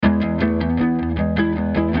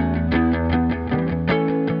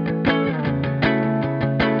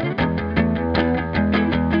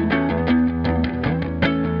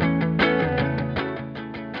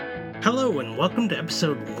welcome to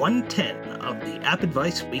episode 110 of the App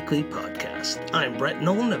Advice Weekly Podcast. I'm Brett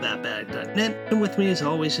Nolan of AppAddict.net, and with me as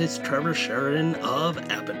always is Trevor Sheridan of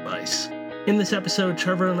App Advice. In this episode,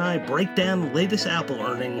 Trevor and I break down the latest Apple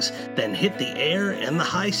earnings, then hit the air and the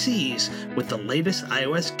high seas with the latest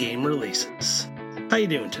iOS game releases. How you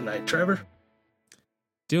doing tonight, Trevor?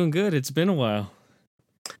 Doing good. It's been a while.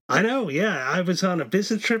 I know, yeah. I was on a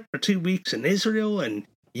business trip for 2 weeks in Israel, and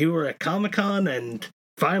you were at Comic-Con, and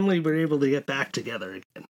finally we're able to get back together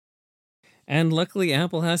again. And luckily,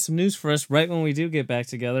 Apple has some news for us right when we do get back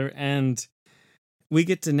together, and we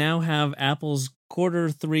get to now have Apple's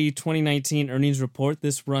Q3 2019 earnings report.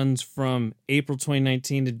 This runs from April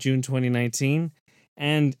 2019 to June 2019,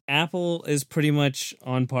 and Apple is pretty much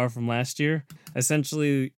on par from last year.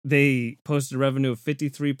 Essentially, they posted a revenue of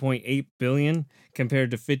 $53.8 billion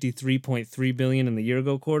compared to $53.3 billion in the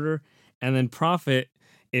year-ago quarter, and then profit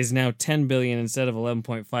is now $10 billion instead of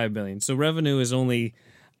 $11.5 billion. So revenue is only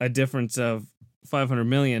a difference of $500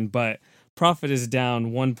 million, but profit is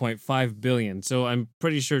down $1.5 billion. So I'm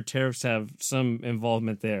pretty sure tariffs have some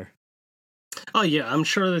involvement there. Oh, yeah, I'm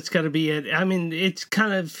sure that's got to be it. I mean, it's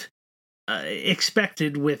kind of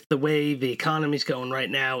expected with the way the economy's going right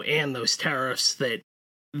now and those tariffs that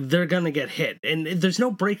they're going to get hit. And there's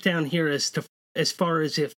no breakdown here as far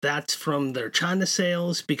as if that's from their China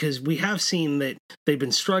sales, because we have seen that they've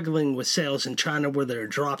been struggling with sales in China where they're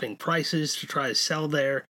dropping prices to try to sell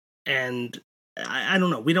there. And I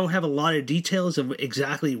don't know, we don't have a lot of details of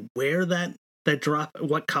exactly where that drop,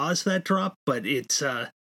 what caused that drop, but it's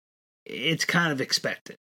kind of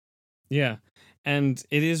expected. Yeah. And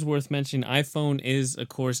it is worth mentioning, iPhone is, of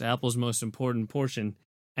course, Apple's most important portion,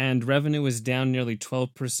 and revenue is down nearly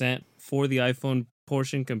 12% for the iPhone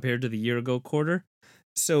portion compared to the year-ago quarter.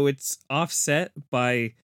 So it's offset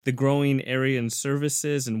by the growing area in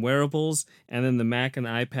services and wearables, and then the Mac and the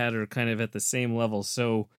iPad are kind of at the same level.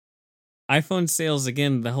 So iPhone sales,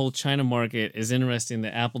 again, the whole China market is interesting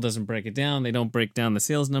that Apple doesn't break it down. They don't break down the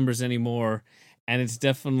sales numbers anymore, and it's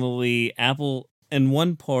definitely Apple. And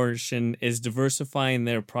one portion is diversifying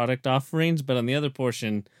their product offerings, but on the other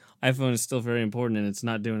portion, iPhone is still very important and it's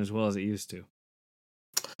not doing as well as it used to.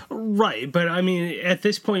 Right, but I mean, at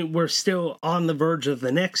this point, we're still on the verge of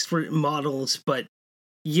the next models, but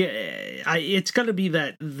yeah, it's got to be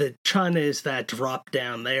that the China is that drop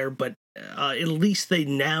down there, but at least they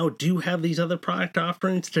now do have these other product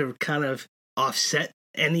offerings to kind of offset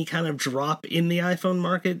any kind of drop in the iPhone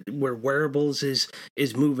market, where wearables is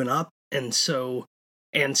moving up. And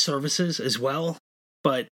services as well.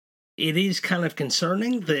 But it is kind of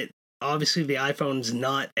concerning that obviously the iPhone's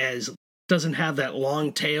doesn't have that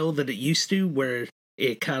long tail that it used to, where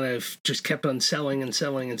it kind of just kept on selling and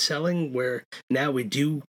selling and selling, where now we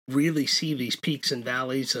do really see these peaks and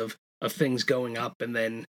valleys of things going up and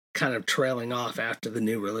then kind of trailing off after the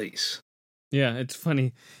new release. Yeah, it's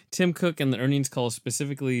funny. Tim Cook in the earnings call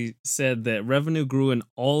specifically said that revenue grew in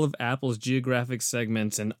all of Apple's geographic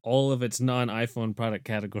segments and all of its non-iPhone product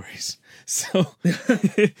categories. So,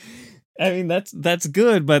 I mean, that's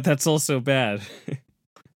good, but that's also bad.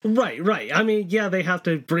 Right. I mean, yeah, they have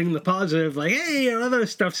to bring the positive, like, hey, our other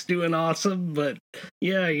stuff's doing awesome, but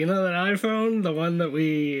yeah, you know that iPhone, the one that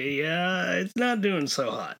it's not doing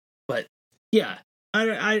so hot. But yeah. I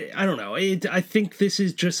don't know. I think this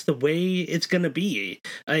is just the way it's going to be.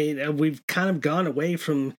 We've kind of gone away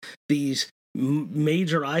from these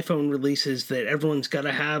major iPhone releases that everyone's got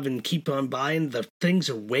to have and keep on buying. The things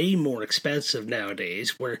are way more expensive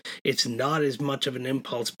nowadays, where it's not as much of an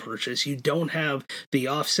impulse purchase. You don't have the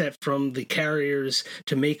offset from the carriers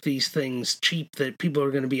to make these things cheap that people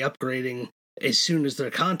are going to be upgrading as soon as their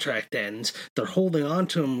contract ends. They're holding on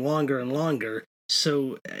to them longer and longer.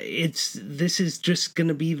 So this is just going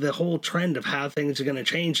to be the whole trend of how things are going to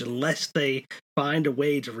change unless they find a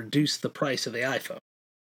way to reduce the price of the iPhone.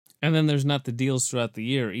 And then there's not the deals throughout the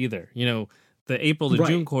year either. You know, the April to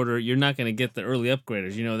June quarter, you're not going to get the early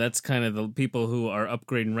upgraders. You know, that's kind of the people who are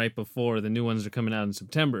upgrading right before the new ones are coming out in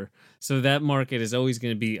September. So that market is always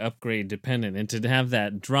going to be upgrade dependent. And to have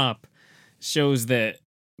that drop shows that,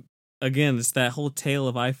 again, it's that whole tale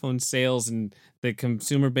of iPhone sales, and the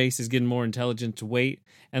consumer base is getting more intelligent to wait.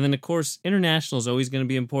 And then, of course, international is always going to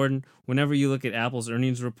be important. Whenever you look at Apple's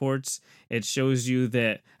earnings reports, it shows you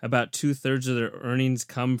that about 2/3 of their earnings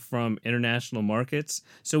come from international markets.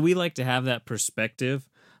 So we like to have that perspective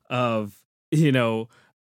of, you know,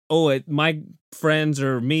 my friends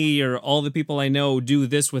or me or all the people I know do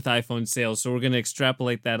this with iPhone sales, so we're going to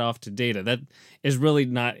extrapolate that off to data. That is really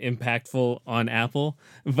not impactful on Apple,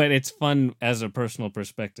 but it's fun as a personal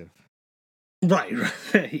perspective. Right.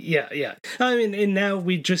 Yeah. I mean, and now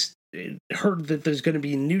we just heard that there's going to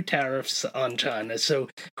be new tariffs on China. So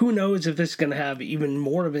who knows if this is going to have even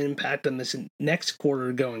more of an impact on this next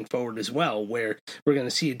quarter going forward as well, where we're going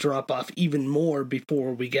to see a drop off even more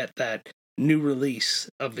before we get that new release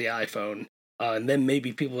of the iPhone. And then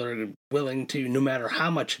maybe people are willing to, no matter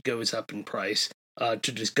how much it goes up in price, to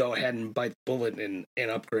just go ahead and bite the bullet and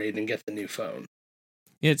upgrade and get the new phone.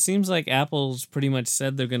 Yeah, it seems like Apple's pretty much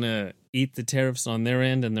said they're going to eat the tariffs on their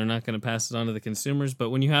end and they're not going to pass it on to the consumers.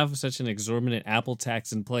 But when you have such an exorbitant Apple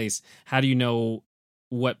tax in place, how do you know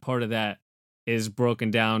what part of that is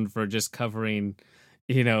broken down for just covering,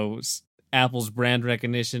 Apple's brand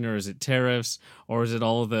recognition, or is it tariffs, or is it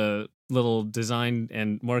all the little design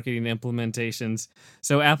and marketing implementations?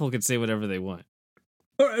 So Apple could say whatever they want.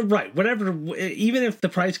 Right, whatever. Even if the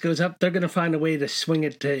price goes up, they're going to find a way to swing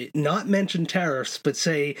it to not mention tariffs, but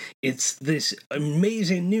say it's this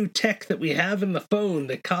amazing new tech that we have in the phone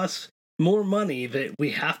that costs more money that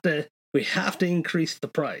we have to increase the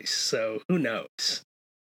price. So who knows?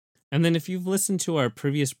 And then if you've listened to our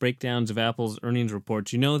previous breakdowns of Apple's earnings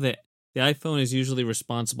reports, you know that the iPhone is usually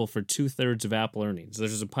responsible for 2/3 of Apple earnings.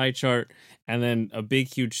 There's a pie chart, and then a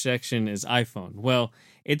big, huge section is iPhone. Well,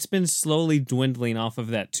 it's been slowly dwindling off of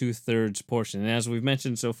that 2/3 portion. And as we've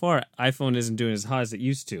mentioned so far, iPhone isn't doing as hot as it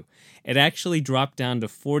used to. It actually dropped down to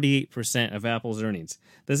 48% of Apple's earnings.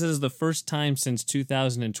 This is the first time since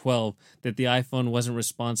 2012 that the iPhone wasn't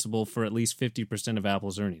responsible for at least 50% of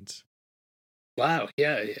Apple's earnings. Wow,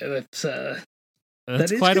 yeah,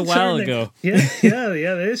 that's quite a while ago. Yeah,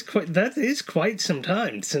 that is quite some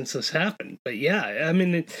time since this happened. But yeah, I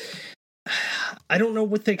mean, I don't know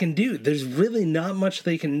what they can do. There's really not much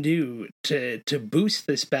they can do to boost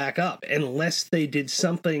this back up unless they did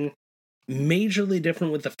something majorly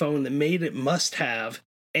different with the phone that made it must-have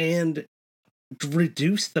and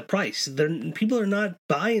reduce the price. People are not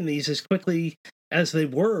buying these as quickly as they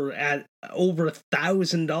were at over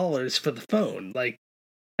 $1,000 for the phone. Like,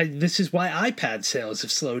 this is why iPad sales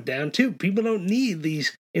have slowed down too. People don't need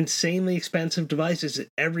these insanely expensive devices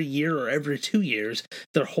every year or every 2 years.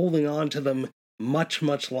 They're holding on to them much,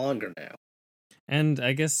 much longer now. And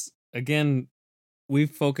I guess, again,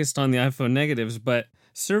 we've focused on the iPhone negatives, but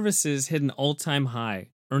services hit an all-time high,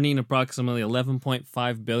 earning approximately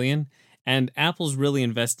 $11.5 billion, and Apple's really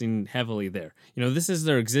investing heavily there. This is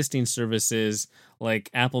their existing services like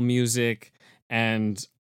Apple Music and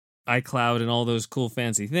iCloud and all those cool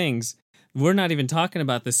fancy things. We're not even talking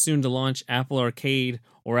about the soon to launch Apple Arcade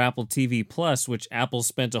or Apple TV Plus, which Apple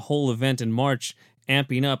spent a whole event in March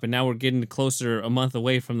amping up, and now we're getting closer a month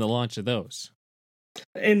away from the launch of those.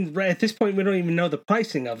 And at this point, we don't even know the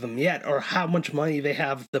pricing of them yet or how much money they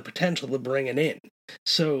have the potential to bring it in.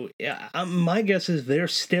 So my guess is they're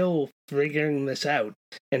still figuring this out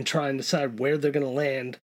and trying to decide where they're going to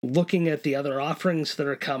land, looking at the other offerings that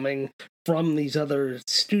are coming from these other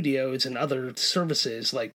studios and other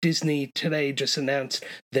services. Like Disney today just announced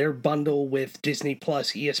their bundle with Disney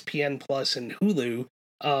Plus, ESPN Plus, and Hulu.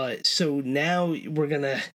 So now we're going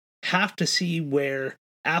to have to see where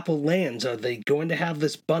Apple lands. Are they going to have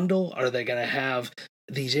this bundle? Are they going to have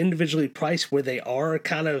these individually priced where they are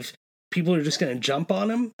kind of, people are just going to jump on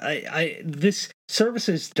them? This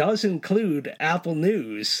services does include Apple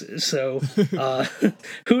News, so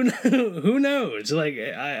who knows? Like,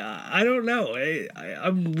 I don't know.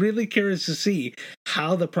 I'm really curious to see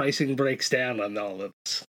how the pricing breaks down on all of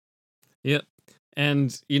this. Yep,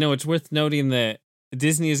 and it's worth noting that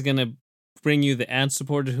Disney is going to bring you the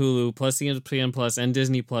ad-supported Hulu plus ESPN Plus and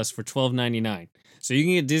Disney Plus for $12.99. So you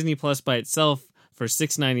can get Disney Plus by itself for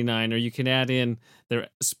 $6.99, or you can add in their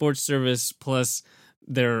sports service plus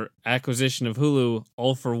their acquisition of Hulu,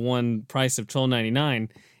 all for one price of $12.99.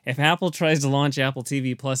 If Apple tries to launch Apple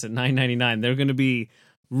TV Plus at $9.99, they're going to be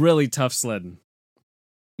really tough sledding.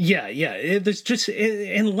 Yeah. There's just,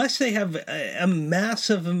 unless they have a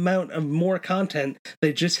massive amount of more content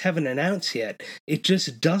they just haven't announced yet, it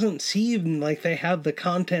just doesn't seem like they have the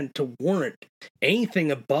content to warrant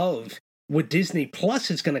anything above what Disney Plus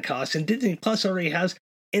is going to cost. And Disney Plus already has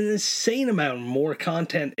an insane amount more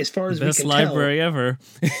content as far as we can tell. Best library ever.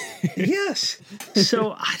 Yes.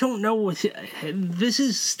 So I don't know. This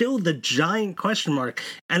is still the giant question mark.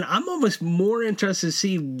 And I'm almost more interested to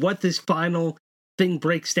see what this final thing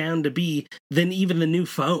breaks down to be than even the new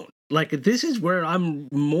phone. Like, this is where I'm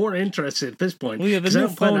more interested at this point. Well, yeah, the new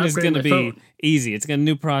phone is going to be easy. It's got a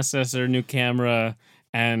new processor, new camera,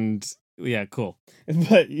 and yeah, cool.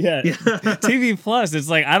 But yeah, TV Plus, it's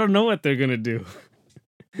like, I don't know what they're going to do.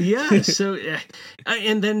 Yeah, so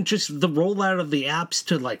and then just the rollout of the apps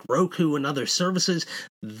to like Roku and other services.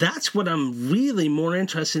 That's what I'm really more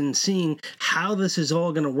interested in seeing, how this is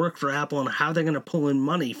all going to work for Apple and how they're going to pull in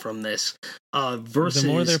money from this versus the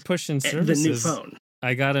more they're pushing services, the new phone.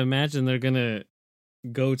 I got to imagine they're going to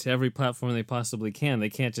go to every platform they possibly can. They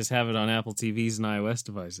can't just have it on Apple TVs and iOS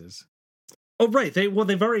devices. Oh, right. They've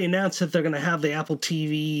already announced that they're going to have the Apple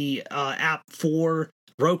TV app for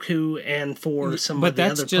Roku and for some of the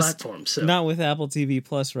other platforms. So. Not with Apple TV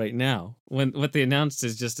Plus right now. What they announced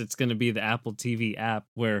is just it's going to be the Apple TV app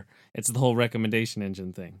where it's the whole recommendation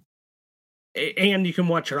engine thing. And you can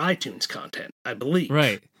watch your iTunes content, I believe.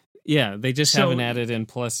 Right. Yeah, they just haven't added in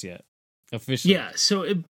Plus yet. Officially. Yeah,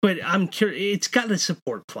 but I'm curious. It's got to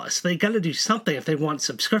support Plus. They got to do something if they want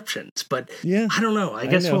subscriptions. But yeah, I don't know. I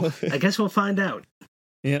guess we'll find out.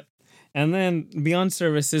 Yep. And then beyond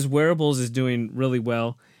services, wearables is doing really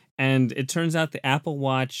well. And it turns out the Apple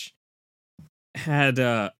Watch had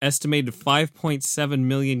estimated 5.7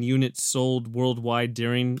 million units sold worldwide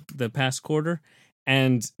during the past quarter.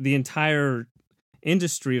 And the entire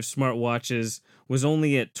industry of smartwatches was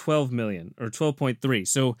only at 12 million or 12.3.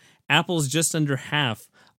 So Apple's just under half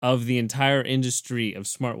of the entire industry of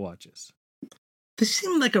smartwatches. This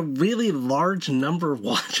seemed like a really large number of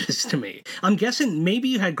watches to me. I'm guessing maybe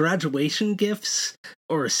you had graduation gifts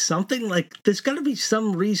or something. Like, there's got to be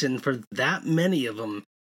some reason for that many of them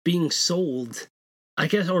being sold, I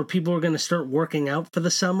guess, or people are going to start working out for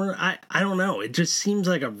the summer. I don't know. It just seems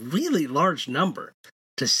like a really large number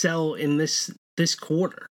to sell in this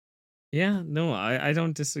quarter. Yeah, no, I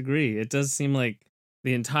don't disagree. It does seem like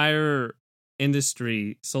the entire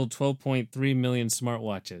industry sold 12.3 million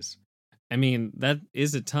smartwatches. I mean, that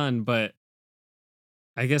is a ton, but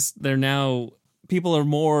I guess people are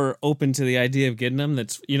more open to the idea of getting them.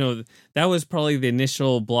 That was probably the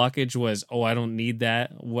initial blockage was, I don't need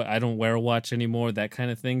that. I don't wear a watch anymore, that kind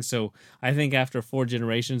of thing. So I think after 4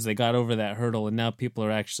 generations, they got over that hurdle, and now people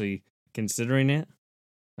are actually considering it.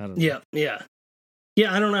 I don't know.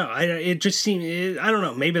 Yeah, I don't know. It just seemed, I don't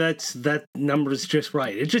know. Maybe that number is just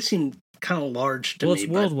right. It just seemed kind of large to me. Well, it's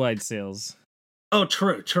worldwide sales. Oh,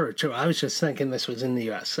 true. I was just thinking this was in the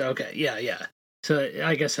U.S. Okay, yeah. So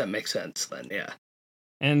I guess that makes sense then, yeah.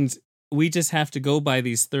 And we just have to go by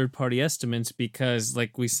these third-party estimates because,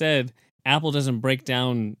 like we said, Apple doesn't break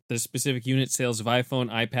down the specific unit sales of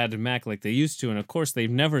iPhone, iPad, and Mac like they used to. And, of course,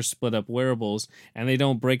 they've never split up wearables, and they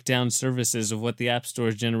don't break down services of what the App Store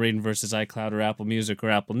is generating versus iCloud or Apple Music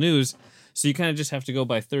or Apple News. So you kind of just have to go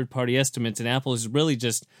by third-party estimates, and Apple is really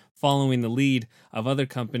just following the lead of other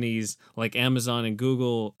companies like Amazon and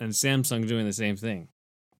Google and Samsung doing the same thing.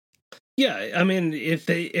 Yeah, I mean, if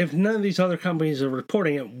none of these other companies are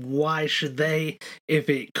reporting it, why should they, if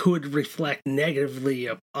it could reflect negatively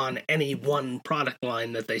on any one product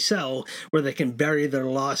line that they sell, where they can bury their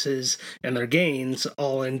losses and their gains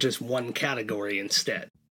all in just one category instead?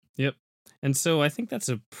 Yep. And so I think that's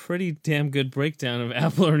a pretty damn good breakdown of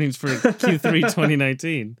Apple earnings for Q3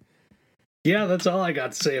 2019. Yeah, that's all I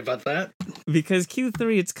got to say about that. Because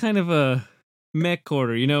Q3, it's kind of a meh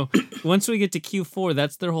quarter. Once we get to Q4,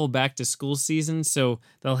 that's their whole back to school season. So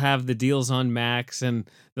they'll have the deals on Macs and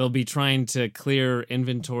they'll be trying to clear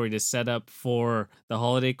inventory to set up for the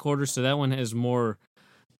holiday quarter. So that one has more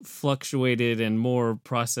fluctuated and more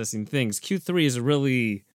processing things. Q3 is a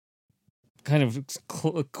really kind of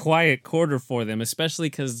quiet quarter for them, especially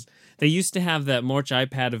because they used to have that March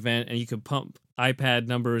iPad event and you could pump iPad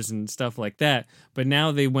numbers and stuff like that. But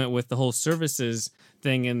now they went with the whole services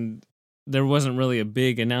thing, and there wasn't really a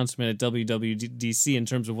big announcement at WWDC in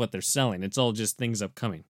terms of what they're selling. It's all just things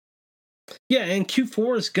upcoming. Yeah, and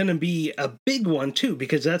Q4 is going to be a big one too,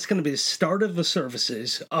 because that's going to be the start of the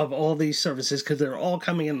services of all these services, because they're all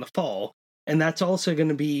coming in the fall, and that's also going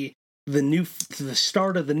to be the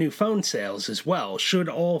start of the new phone sales as well. Should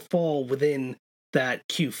all fall within that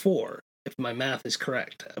Q4, if my math is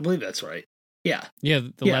correct. I believe that's right. Yeah. Yeah,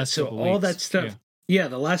 last so couple all weeks. That stuff. Yeah,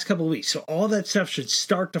 the last couple of weeks. So all that stuff should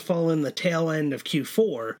start to fall in the tail end of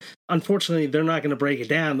Q4. Unfortunately, they're not going to break it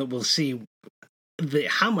down. That we'll see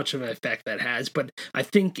how much of an effect that has. But I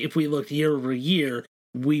think if we look year over year,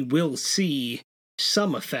 we will see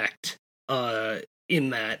some effect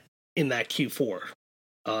in that Q4.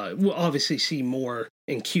 We'll obviously see more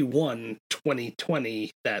in Q1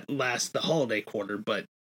 2020, the holiday quarter. But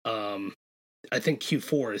I think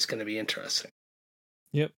Q4 is going to be interesting.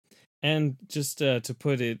 Yep. And just to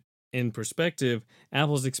put it in perspective,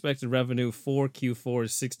 Apple's expected revenue for Q4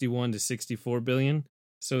 is 61 to 64 billion.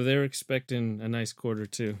 So they're expecting a nice quarter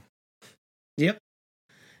too. Yep.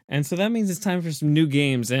 And so that means it's time for some new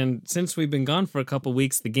games. And since we've been gone for a couple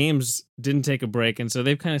weeks, the games didn't take a break. And so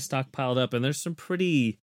they've kind of stockpiled up. And there's some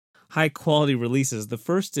pretty high quality releases. The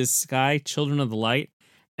first is Sky, Children of the Light.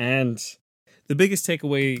 And the biggest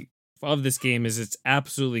takeaway of this game is it's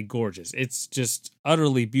absolutely gorgeous. It's just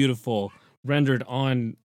utterly beautiful, rendered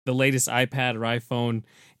on the latest iPad or iPhone.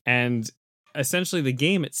 And essentially the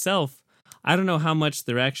game itself, I don't know how much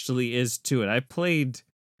there actually is to it. I played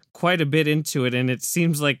quite a bit into it, and it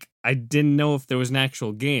seems like I didn't know if there was an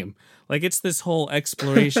actual game. Like, it's this whole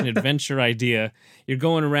exploration adventure idea. You're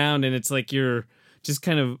going around, and it's like you're just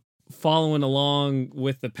kind of following along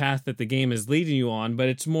with the path that the game is leading you on, but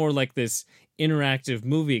it's more like this interactive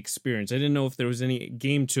movie experience. I didn't know if there was any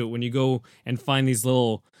game to it when you go and find these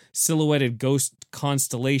little silhouetted ghost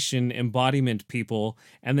constellation embodiment people,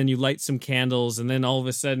 and then you light some candles, and then all of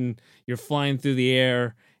a sudden you're flying through the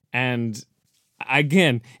air. And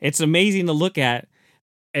again, it's amazing to look at.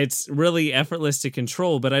 It's really effortless to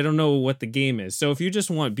control, but I don't know what the game is. So if you just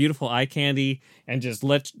want beautiful eye candy and just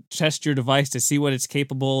test your device to see what it's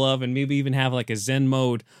capable of, and maybe even have like a Zen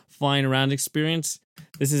mode flying around experience,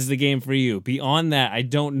 this is the game for you. Beyond that, I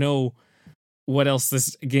don't know what else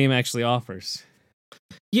this game actually offers.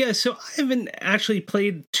 Yeah, so I haven't actually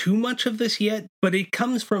played too much of this yet, but it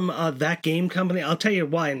comes from That Game Company. I'll tell you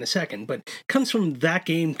why in a second, but it comes from That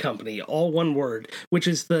Game Company, all one word, which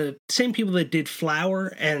is the same people that did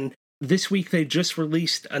Flower, and this week they just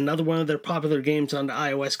released another one of their popular games on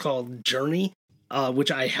iOS called Journey,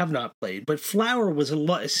 which I have not played. But Flower was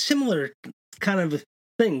a similar kind of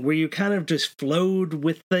thing, where you kind of just flowed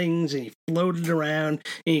with things, and you floated around,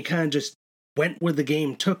 and you kind of just went where the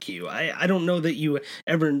game took you. I don't know that you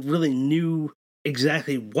ever really knew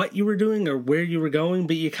exactly what you were doing or where you were going,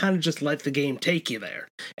 but you kind of just let the game take you there.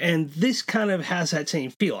 And this kind of has that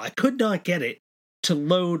same feel. I could not get it to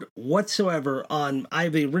load whatsoever on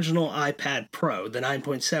the original iPad Pro, the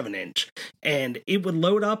 9.7 inch. And it would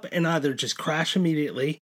load up and either just crash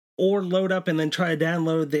immediately, or load up and then try to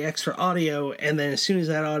download the extra audio, and then as soon as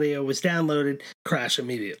that audio was downloaded, crash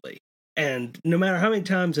immediately. And no matter how many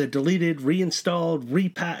times I deleted, reinstalled,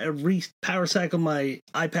 power cycled my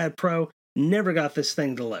iPad Pro, never got this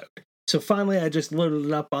thing to load. So finally, I just loaded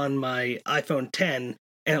it up on my iPhone 10,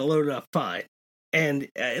 and it loaded up fine. And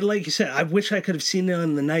like you said, I wish I could have seen it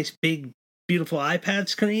on the nice, big, beautiful iPad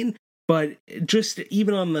screen, but just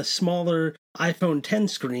even on the smaller iPhone 10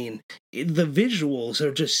 screen, the visuals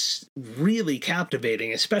are just really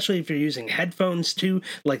captivating, especially if you're using headphones too.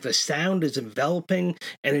 Like, the sound is enveloping,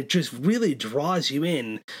 and it just really draws you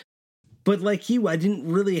in. But like you, I didn't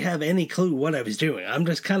really have any clue what I was doing. I'm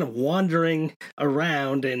just kind of wandering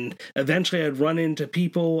around, and eventually I'd run into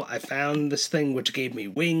people. I found this thing which gave me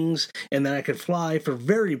wings, and then I could fly for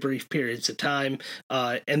very brief periods of time,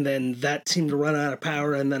 and then that seemed to run out of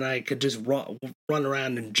power, and then I could just run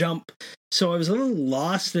around and jump. So I was a little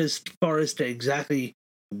lost as far as to exactly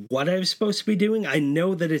what I was supposed to be doing. I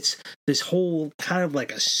know that it's this whole kind of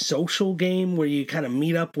like a social game where you kind of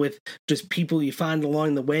meet up with just people you find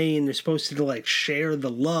along the way, and you're supposed to like share the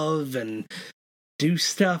love and do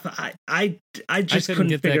stuff. I just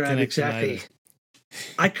couldn't figure out exactly.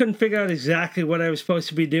 I couldn't figure out exactly what I was supposed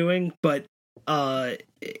to be doing, but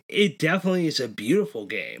it definitely is a beautiful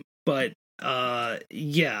game. But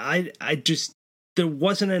yeah, I just, there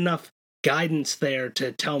wasn't enough guidance there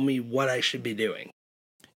to tell me what I should be doing.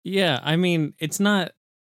 Yeah, I mean, it's not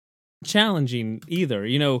challenging either.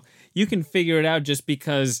 You know, you can figure it out just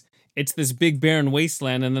because it's this big barren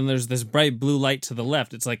wasteland, and then there's this bright blue light to the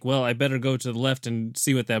left. It's like, well, I better go to the left and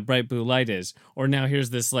see what that bright blue light is. Or now here's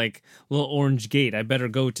this like little orange gate. I better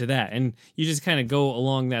go to that. And you just kind of go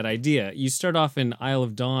along that idea. You start off in Isle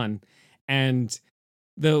of Dawn, and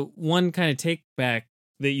the one kind of take back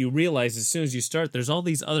that you realize as soon as you start, there's all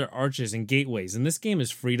these other arches and gateways, and this game is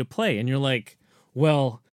free to play. And you're like,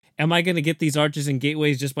 well, am I going to get these arches and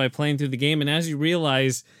gateways just by playing through the game? And as you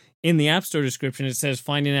realize, in the App Store description, it says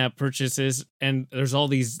find in-app purchases, and there's all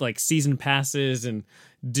these like season passes and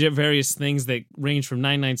various things that range from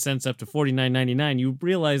 99 cents up to $49.99. You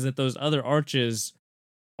realize that those other arches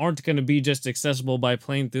aren't going to be just accessible by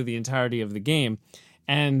playing through the entirety of the game.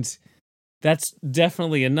 And that's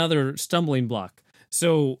definitely another stumbling block.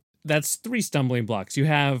 So that's 3 stumbling blocks. You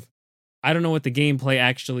have, I don't know what the gameplay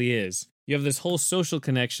actually is. You have this whole social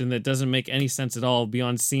connection that doesn't make any sense at all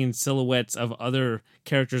beyond seeing silhouettes of other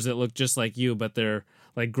characters that look just like you, but they're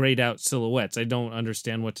like grayed out silhouettes. I don't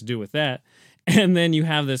understand what to do with that. And then you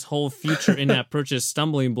have this whole future in-app purchase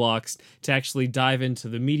stumbling blocks to actually dive into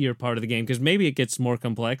the meatier part of the game, because maybe it gets more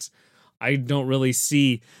complex. I don't really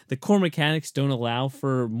see, the core mechanics don't allow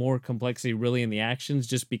for more complexity really in the actions,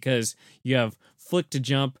 just because you have flick to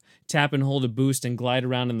jump, tap and hold a boost and glide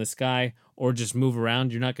around in the sky or just move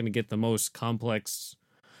around, you're not going to get the most complex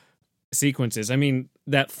sequences. I mean,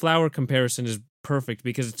 that flower comparison is perfect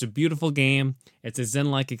because it's a beautiful game, it's a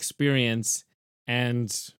Zen-like experience,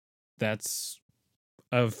 and that's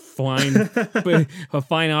a fine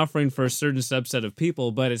offering for a certain subset of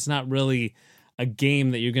people, but it's not really a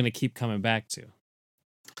game that you're going to keep coming back to.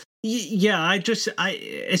 Yeah,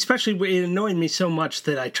 especially it annoyed me so much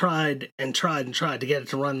that I tried to get it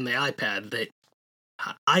to run on the iPad that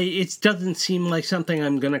it doesn't seem like something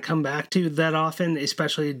I'm going to come back to that often,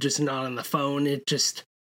 especially just not on the phone.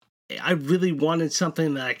 I really wanted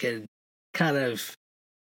something that I could kind of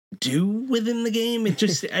do within the game.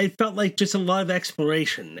 It felt like just a lot of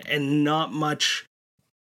exploration and not much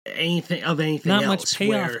anything else. Not much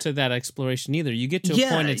payoff to that exploration either. You get to a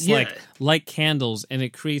point, it's like candles, and it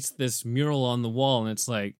creates this mural on the wall, and it's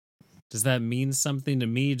like, does that mean something to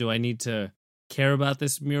me? Do I need to care about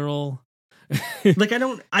this mural? Like,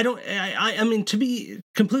 I mean, to be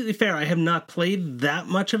completely fair, I have not played that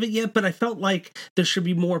much of it yet, but I felt like there should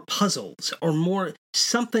be more puzzles or more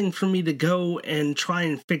something for me to go and try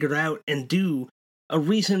and figure out and do a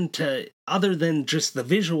reason to, other than just the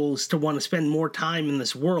visuals, to want to spend more time in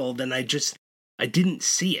this world. And I didn't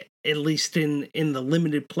see it, at least in the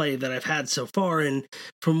limited play that I've had so far. And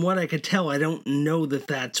from what I could tell, I don't know that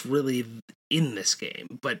that's really in this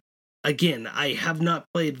game, but again, I have not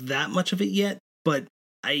played that much of it yet, but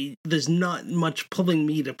there's not much pulling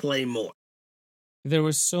me to play more. There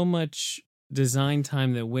was so much design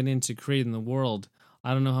time that went into creating the world.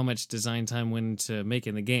 I don't know how much design time went into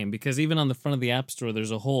making the game, because even on the front of the App Store, there's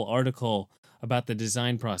a whole article about the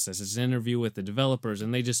design process. It's an interview with the developers,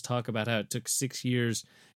 and they just talk about how it took 6 years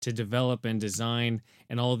to develop and design,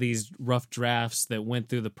 and all these rough drafts that went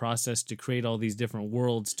through the process to create all these different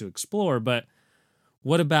worlds to explore. But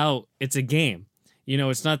what about, it's a game? You know,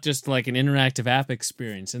 it's not just like an interactive app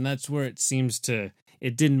experience, and that's where it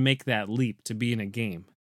didn't make that leap to be in a game.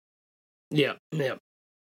 Yeah.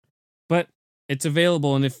 But it's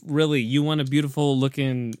available, and if really you want a beautiful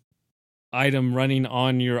looking item running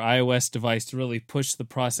on your iOS device to really push the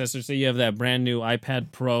processor, say you have that brand new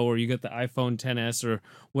iPad Pro or you got the iPhone XS or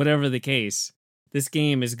whatever the case, this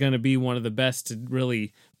game is going to be one of the best to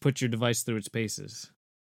really put your device through its paces.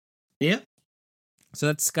 Yeah. So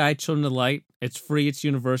that's Sky Children of Light. It's free. It's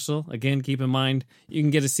universal. Again, keep in mind, you can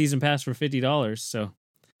get a season pass for $50, so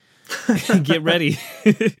get ready.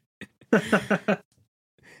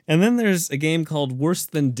 And then there's a game called Worse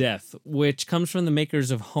Than Death, which comes from the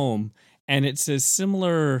makers of Home, and it's a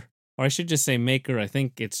similar, or I should just say maker, I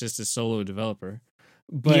think it's just a solo developer.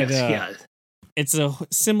 But it's a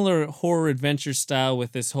similar horror adventure style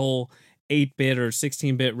with this whole 8-bit or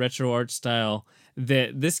 16-bit retro art style,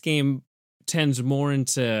 that this game tends more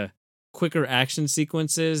into quicker action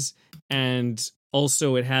sequences, and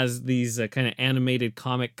also it has these kind of animated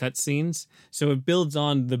comic cutscenes, so it builds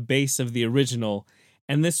on the base of the original.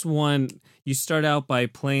 And this one, you start out by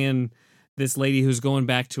playing this lady who's going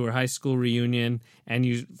back to her high school reunion, and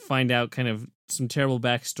you find out kind of some terrible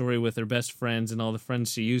backstory with her best friends and all the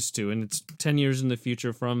friends she used to, and it's 10 years in the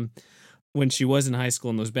future from when she was in high school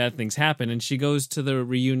and those bad things happen, and she goes to the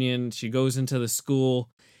reunion, she goes into the school,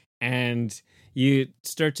 and you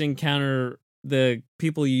start to encounter the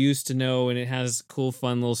people you used to know, and it has cool,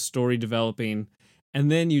 fun little story developing.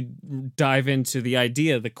 And then you dive into the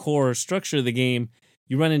idea, the core structure of the game.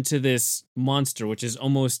 You run into this monster, which is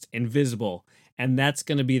almost invisible, and that's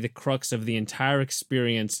going to be the crux of the entire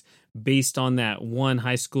experience based on that one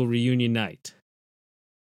high school reunion night.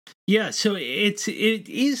 Yeah, so it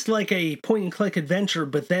is like a point-and-click adventure,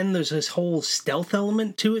 but then there's this whole stealth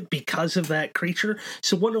element to it because of that creature.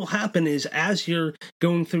 So what will happen is, as you're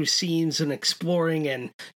going through scenes and exploring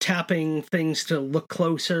and tapping things to look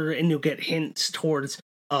closer, and you'll get hints towards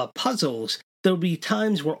puzzles, there'll be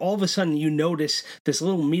times where all of a sudden you notice this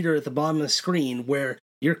little meter at the bottom of the screen where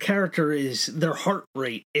your character their heart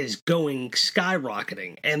rate is going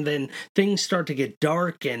skyrocketing, and then things start to get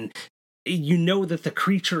dark, and you know that the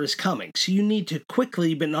creature is coming. So you need to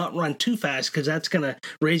quickly, but not run too fast, because that's going to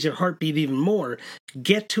raise your heartbeat even more,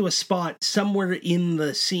 get to a spot somewhere in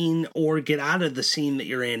the scene or get out of the scene that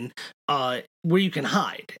you're in, where you can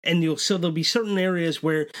hide. And so there'll be certain areas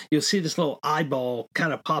where you'll see this little eyeball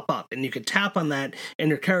kind of pop up, and you can tap on that and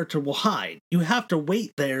your character will hide. You have to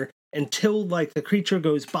wait there until like the creature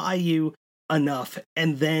goes by you enough,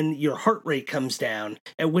 and then your heart rate comes down,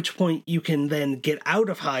 at which point you can then get out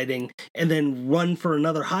of hiding and then run for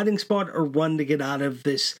another hiding spot, or run to get out of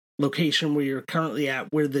this location where you're currently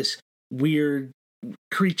at, where this weird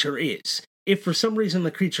creature is. If for some reason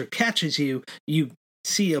the creature catches you, you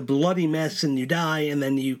see a bloody mess and you die, and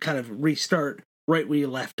then you kind of restart right where you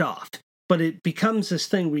left off. But it becomes this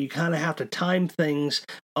thing where you kind of have to time things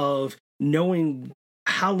of knowing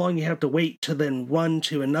how long you have to wait to then run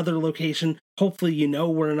to another location. Hopefully you know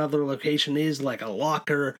where another location is, like a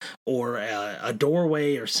locker or a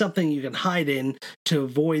doorway or something you can hide in to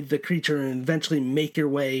avoid the creature and eventually make your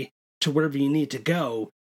way to wherever you need to go.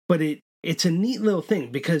 But it's a neat little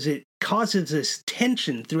thing because it causes this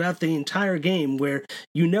tension throughout the entire game where,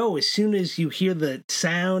 you know, as soon as you hear the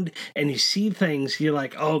sound and you see things, you're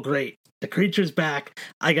like, oh, great, the creature's back.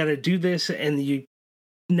 I got to do this. And you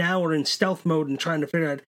now are in stealth mode and trying to figure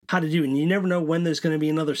out how to do it. And you never know when there's going to be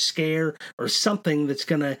another scare or something that's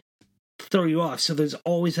going to throw you off. So there's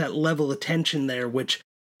always that level of tension there, which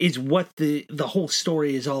is what the whole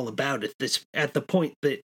story is all about at the point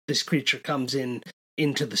that this creature comes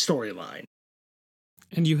into the storyline.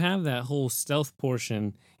 And you have that whole stealth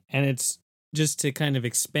portion, and it's just to kind of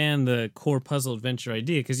expand the core puzzle adventure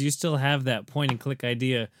idea, because you still have that point and click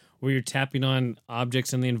idea where you're tapping on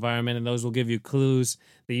objects in the environment, and those will give you clues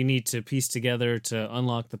that you need to piece together to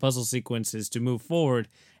unlock the puzzle sequences to move forward,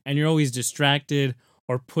 and you're always distracted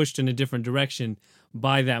or pushed in a different direction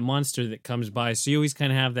by that monster that comes by. So you always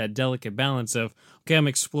kind of have that delicate balance of, okay, I'm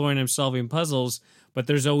exploring, I'm solving puzzles, but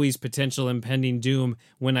there's always potential impending doom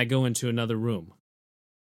when I go into another room.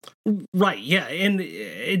 Right, yeah,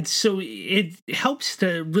 and so it helps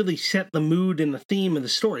to really set the mood and the theme of the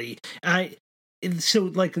story. So,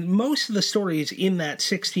 like, most of the story is in that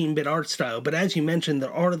 16-bit art style, but as you mentioned,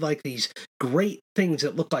 there are, like, these great things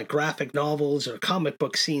that look like graphic novels or comic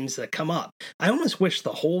book scenes that come up. I almost wish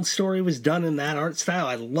the whole story was done in that art style.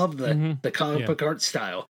 I love the comic book art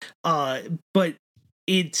style. But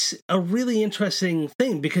it's a really interesting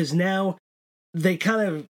thing because now they kind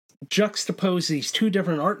of juxtapose these two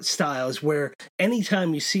different art styles where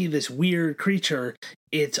anytime you see this weird creature,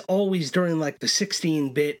 it's always during like the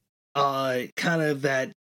 16-bit kind of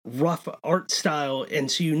that rough art style, and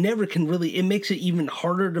so you never can really, it makes it even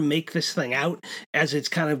harder to make this thing out as it's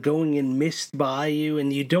kind of going in mist by you,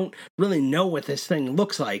 and you don't really know what this thing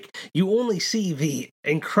looks like. You only see the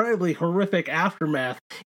incredibly horrific aftermath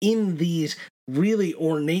in these really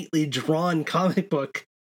ornately drawn comic book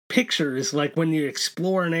pictures, like when you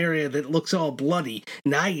explore an area that looks all bloody,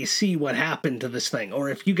 now you see what happened to this thing. Or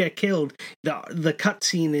if you get killed, the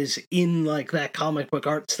cutscene is in like that comic book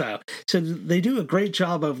art style. So they do a great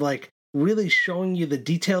job of like really showing you the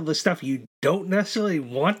detail of the stuff you don't necessarily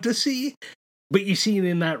want to see, but you see it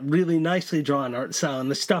in that really nicely drawn art style, and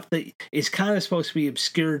the stuff that is kind of supposed to be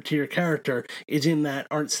obscured to your character is in that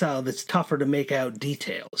art style that's tougher to make out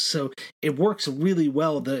details. So it works really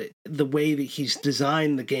well, the way that he's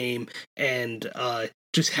designed the game, and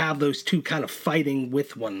just have those two kind of fighting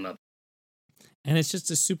with one another. And it's just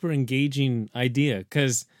a super engaging idea,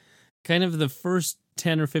 because kind of the first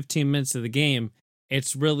 10 or 15 minutes of the game,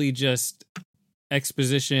 it's really just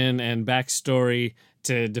exposition and backstory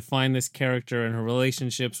to define this character and her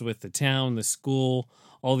relationships with the town, the school,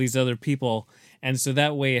 all these other people. And so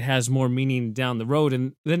that way it has more meaning down the road.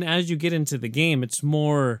 And then as you get into the game, it's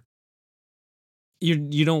more,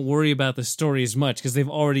 you don't worry about the story as much because they've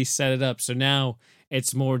already set it up. So now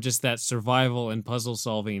it's more just that survival and puzzle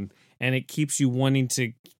solving, and it keeps you wanting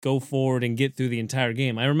to go forward and get through the entire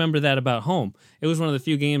game. I remember that about Home. It was one of the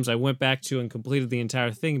few games I went back to and completed the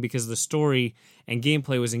entire thing because the story and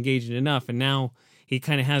gameplay was engaging enough. And now he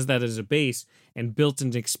kind of has that as a base and built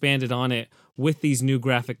and expanded on it with these new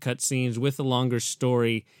graphic cutscenes, with a longer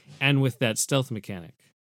story, and with that stealth mechanic.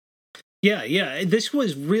 Yeah. This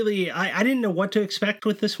was really, I didn't know what to expect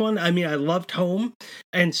with this one. I mean, I loved Home,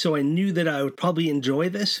 and so I knew that I would probably enjoy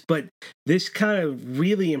this, but this kind of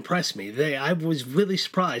really impressed me. I was really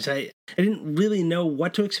surprised. I didn't really know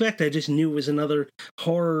what to expect. I just knew it was another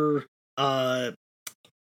horror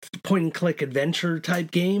point and click adventure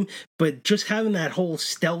type game, but just having that whole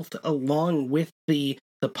stealth along with the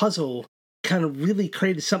puzzle kind of really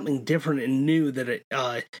created something different and new, that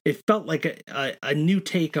it felt like a new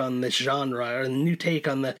take on this genre, or a new take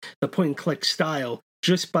on the point and click style,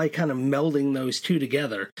 just by kind of melding those two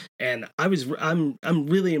together. And I'm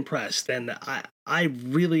really impressed, and I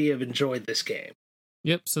really have enjoyed this game.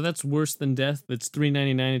 Yep, so that's Worse Than Death. It's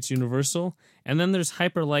 $3.99. It's Universal. And then there's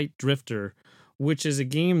Hyper Light Drifter, which is a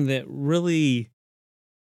game that really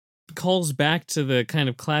calls back to the kind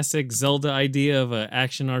of classic Zelda idea of an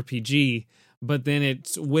action RPG, but then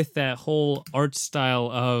it's with that whole art style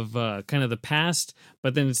of kind of the past,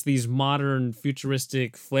 but then it's these modern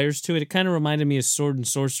futuristic flares to it. It kind of reminded me of Sword and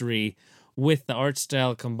Sorcery with the art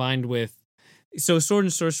style combined with... So Sword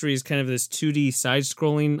and Sorcery is kind of this 2D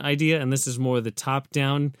side-scrolling idea, and this is more the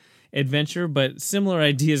top-down. adventure, but similar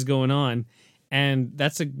ideas going on. And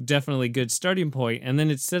that's a definitely good starting point. And then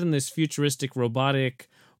it's set in this futuristic robotic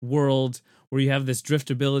world where you have this drift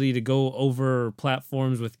ability to go over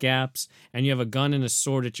platforms with gaps, and you have a gun and a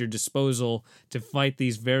sword at your disposal to fight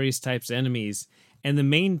these various types of enemies. And the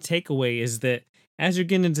main takeaway is that as you're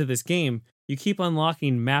getting into this game, you keep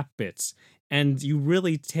unlocking map bits, and you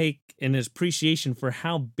really take an appreciation for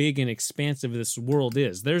how big and expansive this world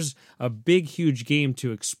is. There's a big, huge game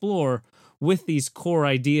to explore with these core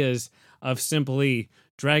ideas of simply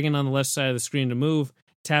dragging on the left side of the screen to move,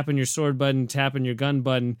 tapping your sword button, tapping your gun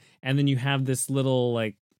button, and then you have this little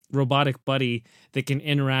like robotic buddy that can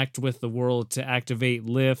interact with the world to activate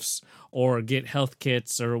lifts or get health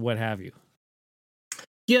kits or what have you.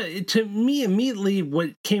 Yeah, to me, immediately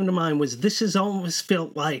what came to mind was this has almost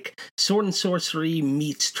felt like Sword and Sorcery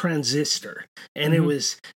meets Transistor. And it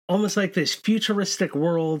was almost like this futuristic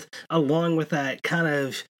world along with that kind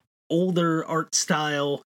of older art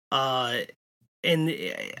style. And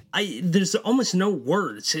there's almost no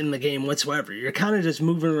words in the game whatsoever. You're kind of just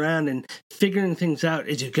moving around and figuring things out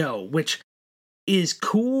as you go, which is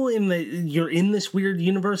cool in that you're in this weird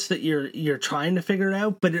universe that you're trying to figure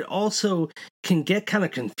out, but it also can get kind of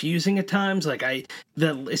confusing at times. Like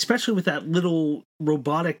especially with that little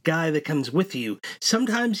robotic guy that comes with you.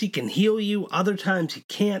 Sometimes he can heal you, other times he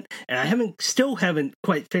can't, and I still haven't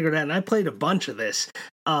quite figured out. And I played a bunch of this.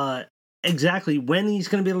 Exactly when he's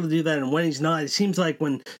going to be able to do that and when he's not. It seems like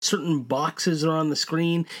when certain boxes are on the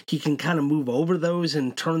screen, he can kind of move over those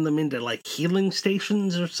and turn them into like healing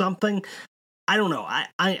stations or something. I don't know.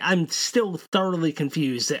 I'm still thoroughly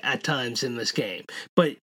confused at times in this game.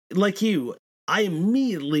 But like you, I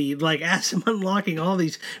immediately, like, as I'm unlocking all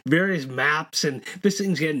these various maps and this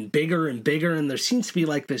thing's getting bigger and bigger, and there seems to be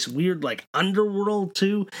like this weird like underworld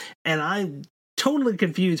too, and I'm totally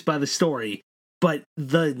confused by the story. But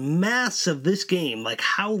the mass of this game, like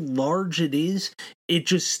how large it is, it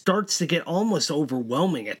just starts to get almost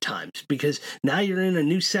overwhelming at times, because now you're in a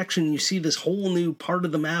new section, you see this whole new part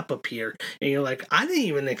of the map appear, and you're like, I didn't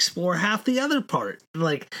even explore half the other part.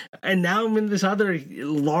 Like, and now I'm in this other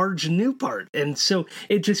large new part. And so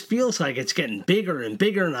it just feels like it's getting bigger and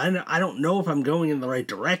bigger, and I don't know if I'm going in the right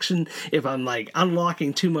direction, if I'm like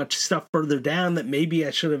unlocking too much stuff further down that maybe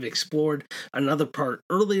I should have explored another part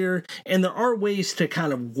earlier. And there are ways to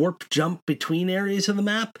kind of warp jump between areas of the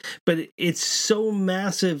map, but it's so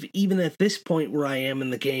massive even at this point where I am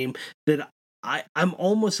in the game that I'm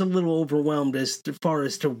almost a little overwhelmed as far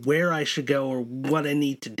as to where I should go or what I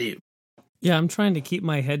need to do. Yeah, I'm trying to keep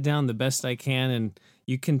my head down the best I can, and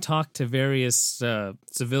you can talk to various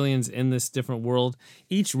civilians in this different world.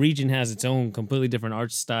 Each region has its own completely different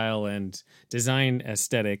art style and design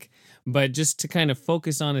aesthetic, but just to kind of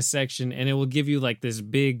focus on a section, and it will give you like this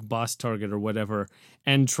big boss target or whatever,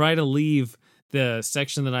 and try to leave the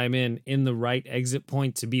section that I'm in the right exit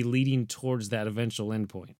point to be leading towards that eventual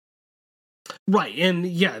endpoint. Right, and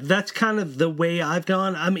yeah, that's kind of the way I've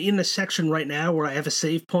gone. I'm in a section right now where I have a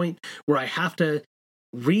save point where I have to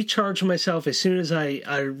recharge myself as soon as I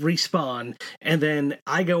respawn, and then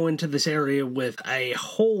I go into this area with a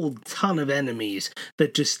whole ton of enemies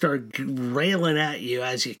that just start railing at you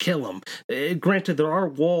as you kill them. Granted, there are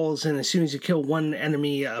walls, and as soon as you kill one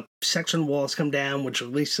enemy, section walls come down, which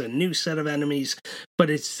release a new set of enemies, but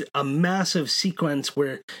it's a massive sequence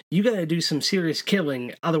where you gotta do some serious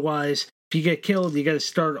killing, otherwise, if you get killed, you gotta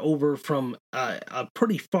start over from a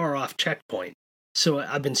pretty far off checkpoint. So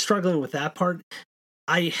I've been struggling with that part.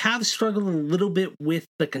 I have struggled a little bit with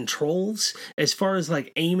the controls as far as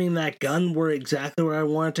like aiming that gun exactly where I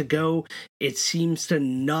want it to go. It seems to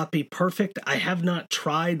not be perfect. I have not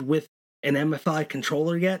tried with an MFI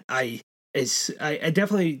controller yet. I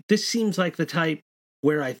definitely, this seems like the type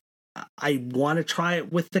where I want to try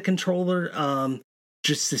it with the controller.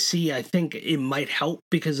 Just to see. I think it might help,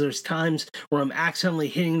 because there's times where I'm accidentally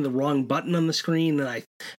hitting the wrong button on the screen, and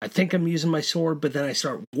I think I'm using my sword, but then I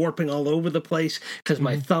start warping all over the place because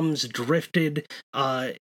my thumb's drifted.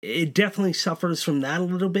 It definitely suffers from that a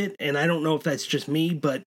little bit, and I don't know if that's just me,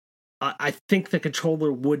 but I think the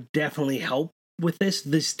controller would definitely help with this.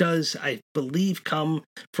 This does, I believe, come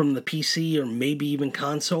from the PC or maybe even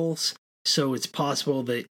consoles, so it's possible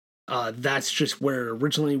that that's just where it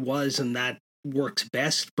originally was, and that works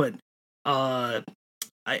best, but I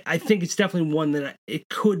think it's definitely one that it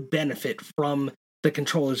could benefit from the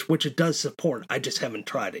controllers, which it does support. I just haven't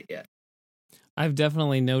tried it yet. I've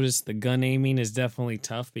definitely noticed the gun aiming is definitely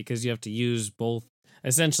tough, because you have to use both.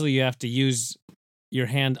 Essentially, you have to use your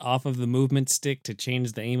hand off of the movement stick to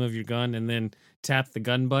change the aim of your gun, and then tap the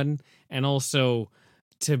gun button, and also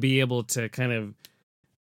to be able to kind of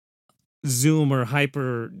zoom or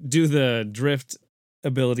hyper do the drift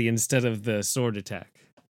ability instead of the sword attack.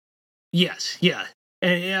 Yes, yeah.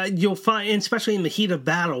 And you'll find, especially in the heat of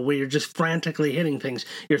battle, where you're just frantically hitting things,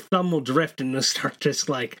 your thumb will drift and you'll start just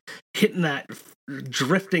like hitting that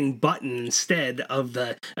drifting button instead of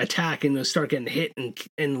the attack, and you'll start getting hit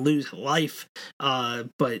and lose life.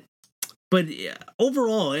 But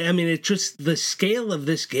overall, I mean, it's just the scale of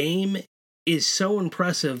this game is so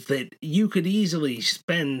impressive that you could easily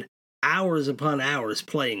spend hours upon hours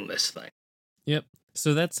playing this thing. Yep.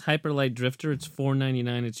 So that's Hyper Light Drifter. It's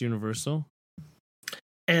 $4.99. It's universal.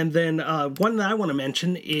 And then one that I want to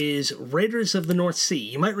mention is Raiders of the North Sea.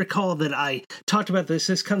 You might recall that I talked about this.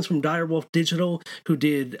 This comes from Direwolf Digital, who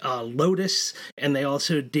did Lotus, and they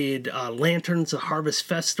also did Lanterns, the Harvest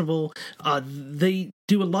Festival. They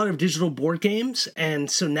do a lot of digital board games, and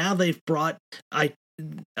so now they've brought... I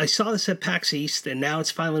saw this at PAX East, and now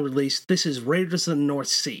it's finally released. This is Raiders of the North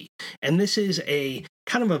Sea, and this is a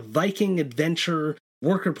kind of a Viking adventure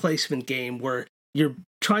worker placement game where you're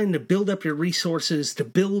trying to build up your resources to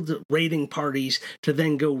build raiding parties to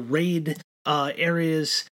then go raid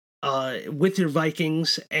areas with your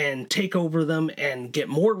Vikings and take over them and get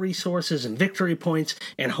more resources and victory points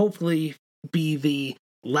and hopefully be the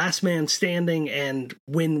last man standing and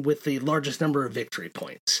win with the largest number of victory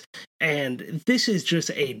points. And this is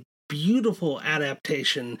just a beautiful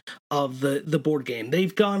adaptation of the board game.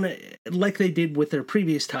 They've gone, like they did with their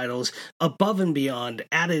previous titles, above and beyond,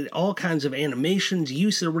 added all kinds of animations,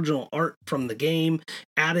 used the original art from the game,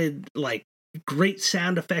 added like great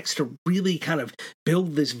sound effects to really kind of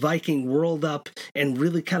build this Viking world up and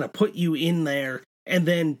really kind of put you in there. And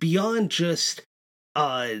then beyond just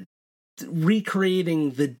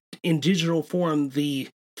recreating in digital form the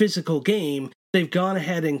physical game, they've gone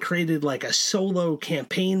ahead and created like a solo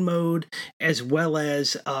campaign mode, as well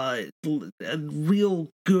as real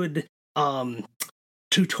good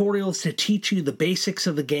tutorials to teach you the basics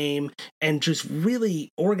of the game and just really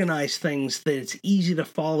organize things that it's easy to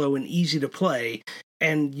follow and easy to play.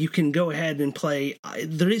 And you can go ahead and play.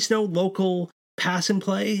 There is no local pass and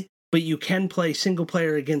play, but you can play single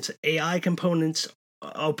player against AI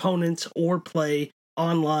opponents or play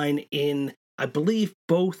online in, I believe,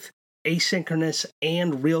 both asynchronous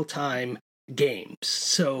and real-time games.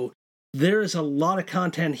 So there is a lot of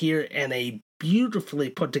content here and a beautifully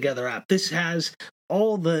put together app. This has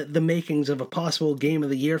all the makings of a possible game of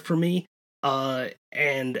the year for me.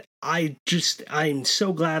 And I'm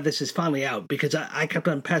so glad this is finally out, because I kept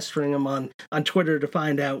on pestering him on Twitter to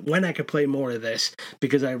find out when I could play more of this,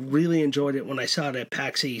 because I really enjoyed it when I saw it at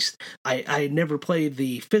PAX East. I had never played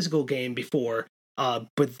the physical game before,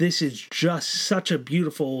 but this is just such a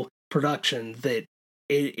beautiful production that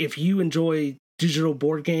if you enjoy digital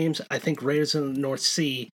board games, I think Raiders of the North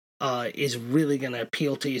Sea is really going to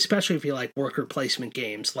appeal to you, especially if you like worker placement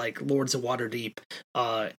games like Lords of Waterdeep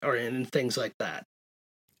and things like that.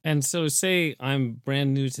 And so say I'm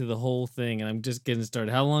brand new to the whole thing and I'm just getting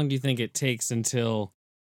started. How long do you think it takes until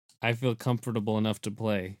I feel comfortable enough to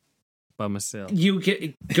play by myself?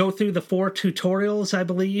 You go through the 4 tutorials, I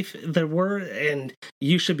believe there were, and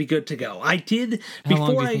you should be good to go. How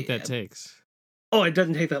long do you think that takes? Oh, it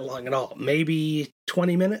doesn't take that long at all. Maybe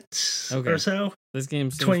 20 minutes or so. This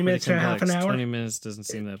game seems 20 minutes to a half an hour. 20 minutes doesn't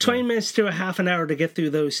seem that bad. 20 minutes to a half an hour to get through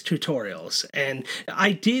those tutorials. And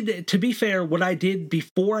I did, to be fair, what I did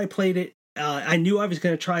before I played it, I knew I was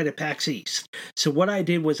going to try it at PAX East. So what I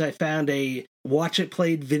did was I found a watch it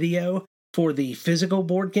played video for the physical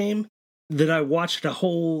board game that I watched a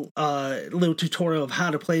whole little tutorial of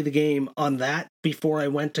how to play the game on that before I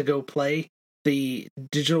went to go play the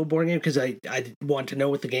digital board game, because I wanted to know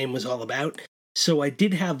what the game was all about. So I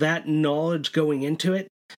did have that knowledge going into it.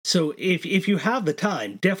 So if you have the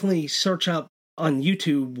time, definitely search up on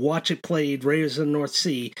YouTube, Watch It Played, Raiders of the North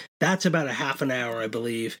Sea. That's about a half an hour, I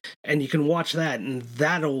believe. And you can watch that, and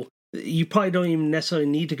you probably don't even necessarily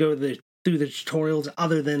need to go through the tutorials,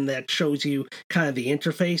 other than that shows you kind of the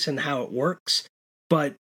interface and how it works.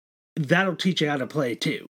 But that'll teach you how to play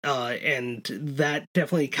too. And that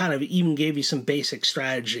definitely kind of even gave you some basic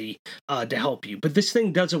strategy to help you. But this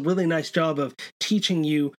thing does a really nice job of teaching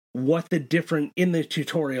you what the different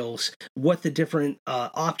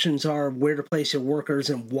options are, where to place your workers,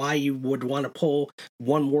 and why you would want to pull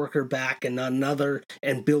one worker back and another,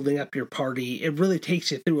 and building up your party. It really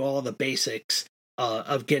takes you through all the basics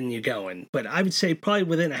of getting you going. But I would say probably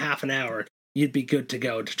within a half an hour, you'd be good to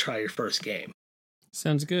go to try your first game.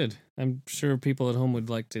 Sounds good. I'm sure people at home would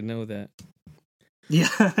like to know that.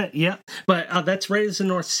 Yeah, yeah. But that's Raiders of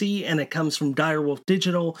the North Sea, and it comes from Direwolf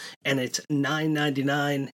Digital, and it's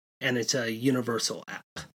 $9.99, and it's a universal app.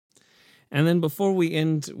 And then before we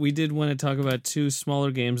end, we did want to talk about two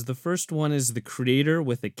smaller games. The first one is The Creator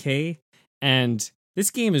with a K. And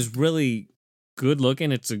this game is really good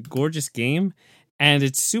looking. It's a gorgeous game. And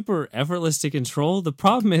it's super effortless to control. The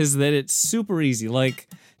problem is that it's super easy. Like,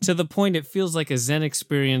 to the point it feels like a Zen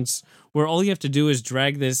experience where all you have to do is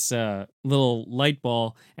drag this little light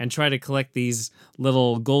ball and try to collect these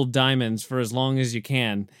little gold diamonds for as long as you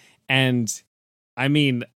can. And, I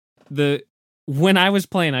mean, when I was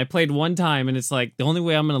playing, I played one time, and it's like, the only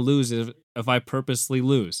way I'm going to lose is if I purposely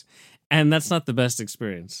lose. And that's not the best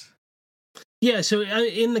experience. Yeah, so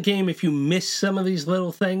in the game, if you miss some of these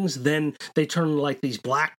little things, then they turn like these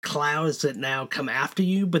black clouds that now come after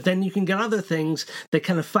you, but then you can get other things that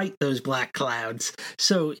kind of fight those black clouds.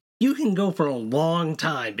 So you can go for a long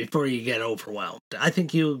time before you get overwhelmed. I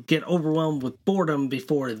think you'll get overwhelmed with boredom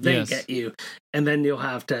before they get you, and then you'll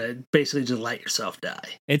have to basically just let yourself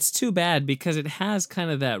die. It's too bad because it has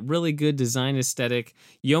kind of that really good design aesthetic.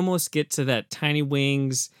 You almost get to that Tiny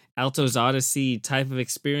Wings, Alto's Odyssey type of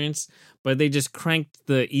experience, but they just cranked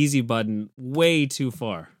the easy button way too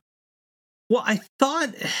far. Well, I thought,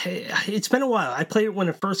 it's been a while. I played it when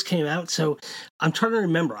it first came out, so I'm trying to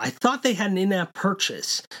remember. I thought they had an in-app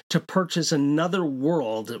purchase to purchase another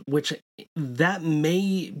world, which that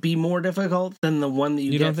may be more difficult than the one that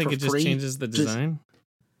you get for free. You don't think it just changes the design?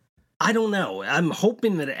 I don't know. I'm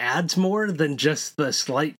hoping that it adds more than just the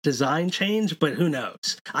slight design change, but who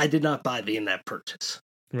knows? I did not buy the in-app purchase.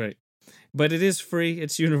 Right. But it is free.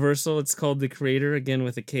 It's universal. It's called The Creator, again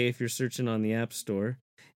with a K if you're searching on the App Store.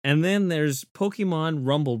 And then there's Pokemon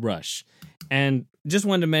Rumble Rush. And just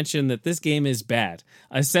wanted to mention that this game is bad.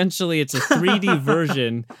 Essentially, it's a 3D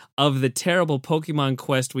version of the terrible Pokemon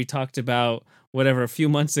Quest we talked about, a few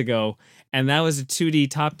months ago. And that was a 2D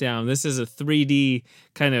top-down. This is a 3D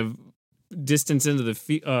kind of distance into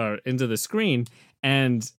the screen.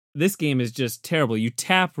 And this game is just terrible. You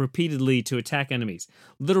tap repeatedly to attack enemies.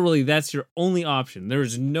 Literally, that's your only option.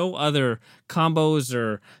 There's no other combos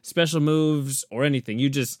or special moves or anything. You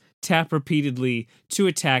just tap repeatedly to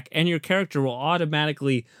attack, and your character will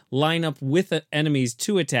automatically line up with enemies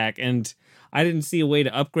to attack. And I didn't see a way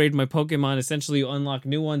to upgrade my Pokemon. Essentially, you unlock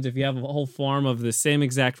new ones. If you have a whole farm of the same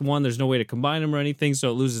exact one, there's no way to combine them or anything, so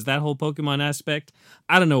it loses that whole Pokemon aspect.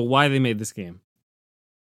 I don't know why they made this game.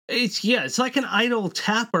 It's like an idle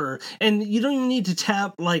tapper, and you don't even need to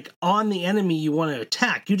tap like on the enemy you want to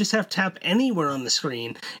attack. You just have to tap anywhere on the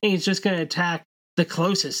screen, and it's just going to attack the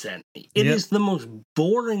closest enemy. It is the most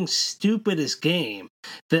boring, stupidest game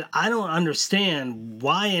that I don't understand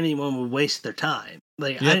why anyone would waste their time.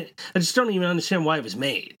 I just don't even understand why it was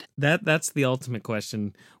made. That's the ultimate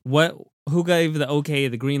question. Who gave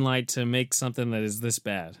the green light to make something that is this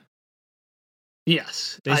bad?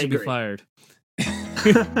 Yes, they should be fired.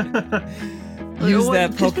 Use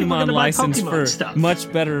that Pokemon license for stuff.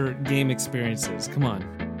 Much better game experiences. Come on.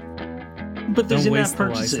 But there's in-app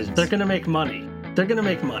purchases. They're going to make money.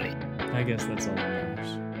 I guess that's all that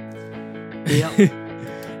matters. Yep.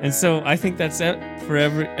 And so I think that's it for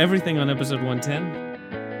everything on episode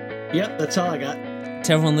 110. Yep, that's all I got.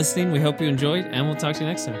 To everyone listening, we hope you enjoyed, and we'll talk to you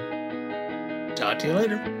next time. Talk to you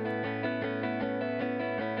later.